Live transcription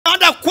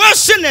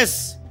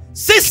Brothers,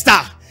 sister,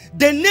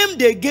 the name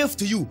they gave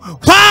to you,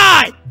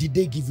 why did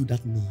they give you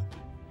that name?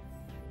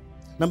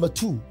 Number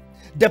 2,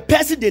 the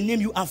person they name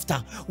you after,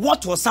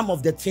 what were some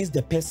of the things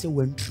the person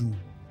went through?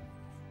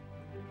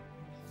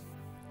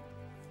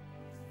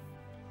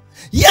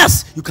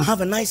 Yes, you can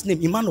have a nice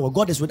name, Emmanuel,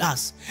 God is with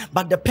us.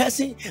 But the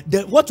person,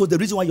 what was the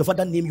reason why your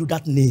father named you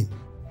that name?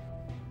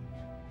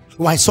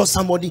 Oh, I saw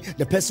somebody,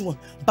 the person,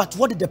 but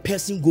what did the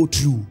person go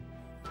through?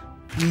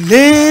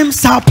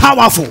 Names are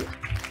powerful.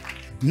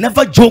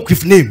 Never joke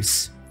with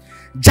names.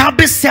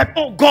 Jabez said,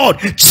 oh God,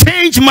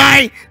 change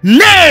my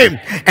name.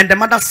 And the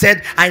mother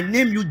said, I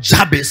name you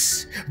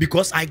Jabez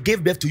because I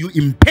gave birth to you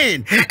in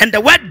pain. And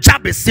the word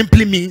Jabez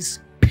simply means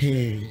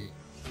pain.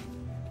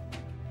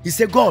 He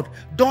said, God,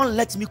 don't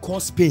let me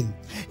cause pain.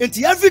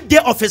 Until every day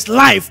of his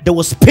life, there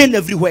was pain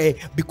everywhere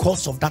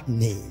because of that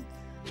name.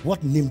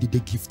 What name did they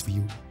give to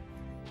you?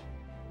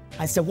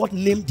 I said, what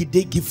name did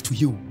they give to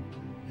you?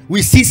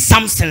 We see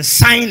Samson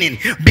shining,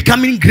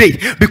 becoming great,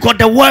 because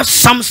the word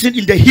Samson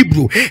in the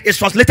Hebrew is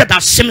translated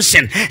as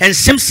Simpson, and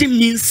Simpson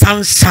means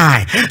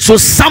sunshine. So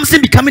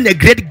Samson becoming a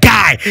great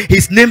guy,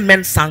 his name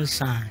meant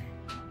sunshine.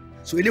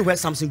 So anywhere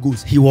Samson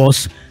goes, he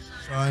was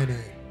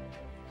shining.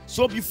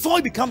 So before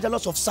you become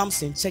jealous of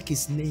Samson, check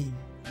his name.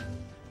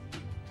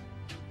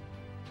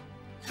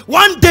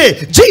 One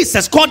day,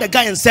 Jesus called the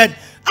guy and said,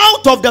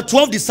 out of the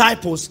 12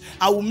 disciples,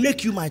 I will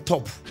make you my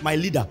top, my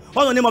leader.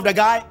 What's the name of the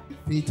guy?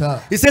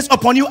 Peter. He says,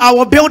 upon you, I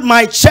will build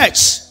my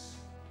church.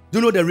 Do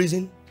you know the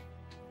reason?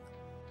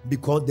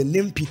 Because the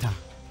name Peter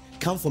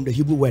comes from the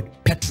Hebrew word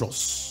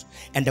Petros.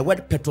 And the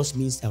word Petros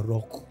means a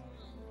rock.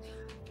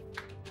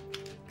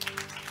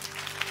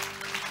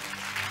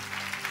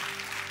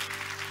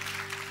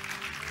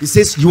 He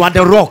says, you are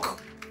the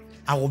rock.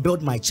 I will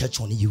build my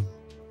church on you.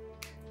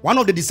 One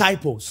of the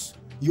disciples,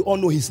 you all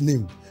know his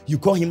name. You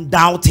call him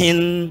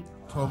Doubting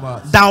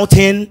Thomas.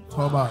 Doubting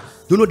Thomas.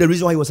 Do you know the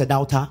reason why he was a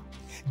doubter?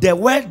 The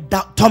word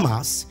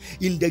Thomas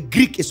in the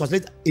Greek is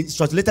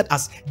translated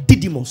as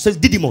Didymos. Says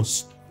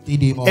Didymos.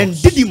 Didymos. And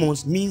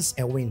Didymos means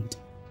a wind.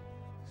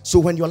 So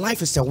when your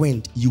life is a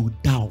wind, you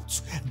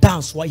doubt.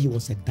 That's why he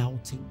was a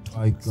doubting Thomas.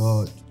 My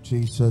God,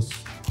 Jesus.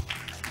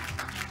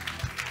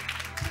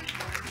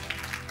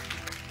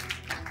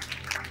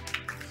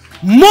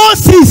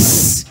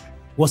 Moses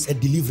was a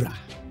deliverer.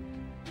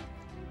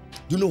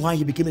 Do you know why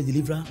he became a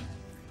deliverer?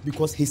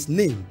 Because his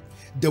name,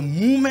 the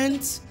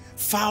moment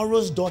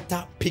Pharaoh's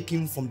daughter picked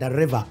him from the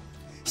river,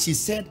 she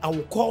said, I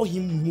will call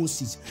him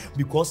Moses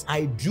because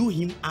I drew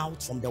him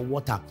out from the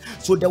water.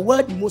 So the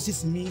word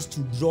Moses means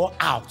to draw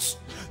out.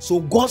 So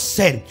God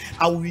said,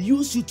 I will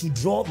use you to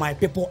draw my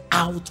people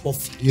out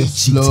of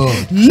Egypt.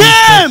 Lord.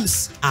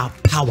 Names are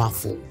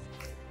powerful.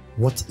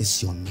 What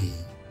is your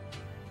name?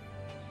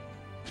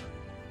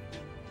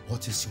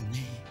 What is your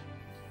name?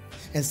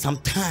 And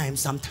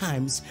sometimes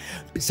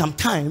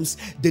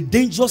the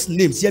dangerous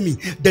names, hear me,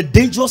 the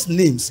dangerous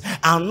names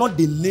are not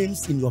the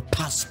names in your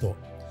passport,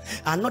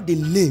 are not the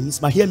names,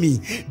 but hear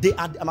me, they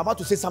are. I'm about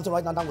to say something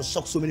right now that will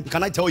shock so many people.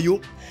 Can I tell you?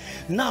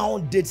 Now,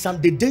 the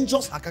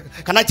dangerous,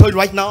 can I tell you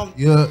right now?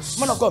 Yes.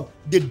 Man of God,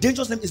 the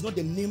dangerous name is not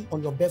the name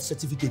on your birth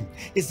certificate.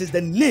 It is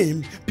the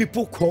name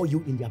people call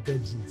you in their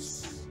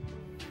bedrooms.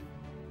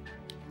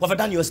 Prophet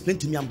Dan, you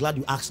explained to me, I'm glad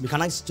you asked me.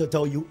 Can I still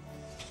tell you?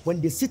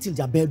 When they sit in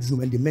their bedroom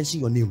and they mention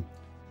your name,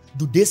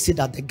 do they say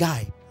that the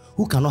guy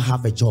who cannot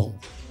have a job,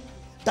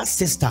 that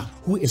sister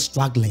who is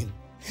struggling,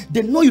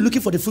 they know you're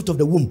looking for the fruit of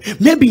the womb.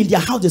 Maybe in their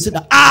house they say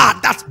that,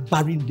 that's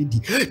barren lady.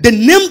 The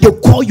name they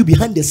call you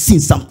behind the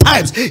scenes,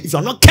 sometimes if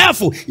you're not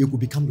careful, it will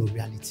become your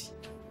reality.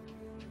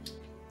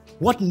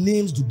 What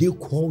names do they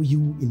call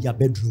you in their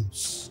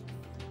bedrooms?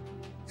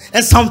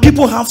 And some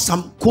people have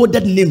some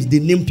coded names they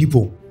name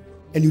people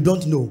and you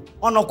don't know.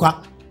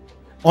 Onokwa,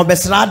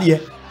 Obesradie,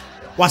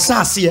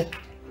 Wasasie.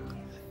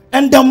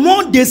 And the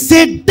more they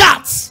say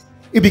that,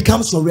 it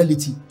becomes your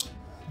reality.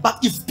 But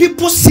if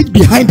people sit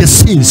behind the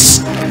scenes,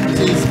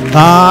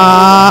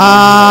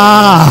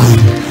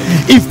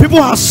 if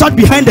people have sat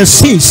behind the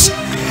scenes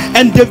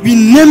and they've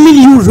been naming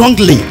you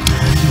wrongly,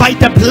 by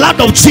the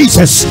blood of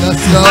Jesus,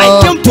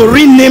 I came to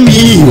rename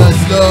you.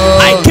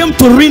 I came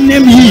to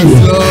rename you.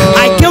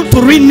 I came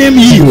to rename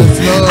you.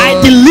 I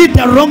delete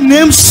the wrong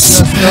names.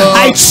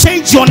 I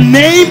change your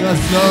name.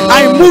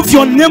 I move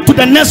your name to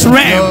the next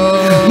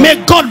realm.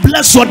 May God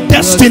bless your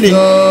destiny.